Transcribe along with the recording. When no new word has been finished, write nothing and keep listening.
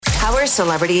How are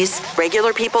celebrities,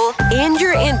 regular people, and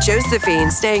your Aunt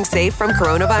Josephine staying safe from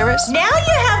coronavirus? Now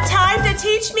you have time to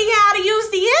teach me how to use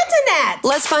the internet.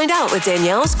 Let's find out with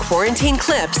Danielle's Quarantine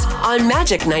Clips on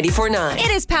Magic 94.9. It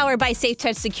is powered by Safe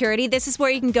Touch Security. This is where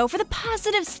you can go for the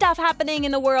positive stuff happening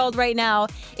in the world right now.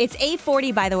 It's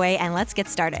 8:40, by the way, and let's get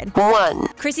started. 1.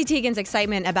 Chrissy Teigen's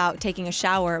excitement about taking a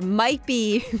shower might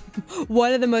be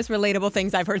one of the most relatable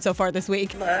things I've heard so far this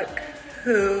week. Look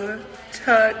who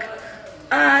took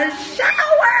a shower!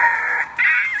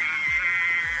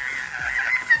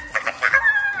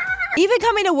 Even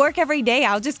coming to work every day,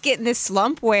 I'll just get in this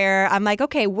slump where I'm like,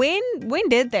 okay, when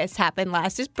did this happen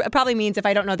last? This probably means if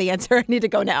I don't know the answer, I need to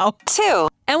go now. 2.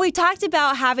 And we talked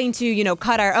about having to,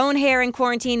 cut our own hair in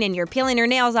quarantine, and you're peeling your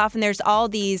nails off, and there's all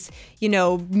these,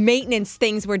 maintenance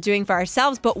things we're doing for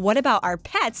ourselves. But what about our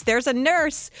pets? There's a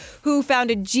nurse who found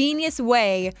a genius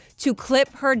way to clip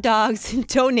her dog's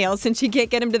toenails since she can't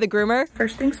get him to the groomer.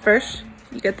 First things first,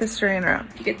 you get the saran wrap.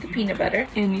 You get the peanut butter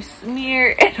and you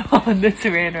smear it on the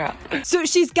saran wrap. So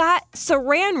she's got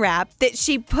saran wrap that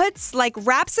she puts,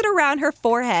 wraps it around her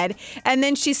forehead, and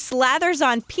then she slathers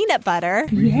on peanut butter.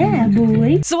 Yeah,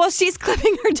 boy. So while she's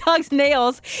clipping her dog's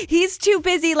nails, he's too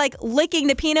busy, licking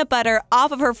the peanut butter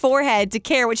off of her forehead to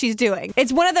care what she's doing.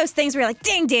 It's one of those things where you're like,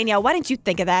 dang, Danielle, why didn't you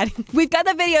think of that? We've got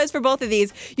the videos for both of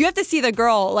these. You have to see the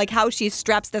girl, how she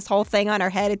straps this whole thing on her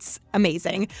head. It's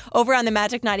amazing. Over on the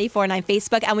Magic 94.9 Facebook,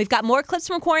 and we've got more clips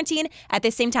from quarantine at the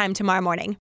same time tomorrow morning.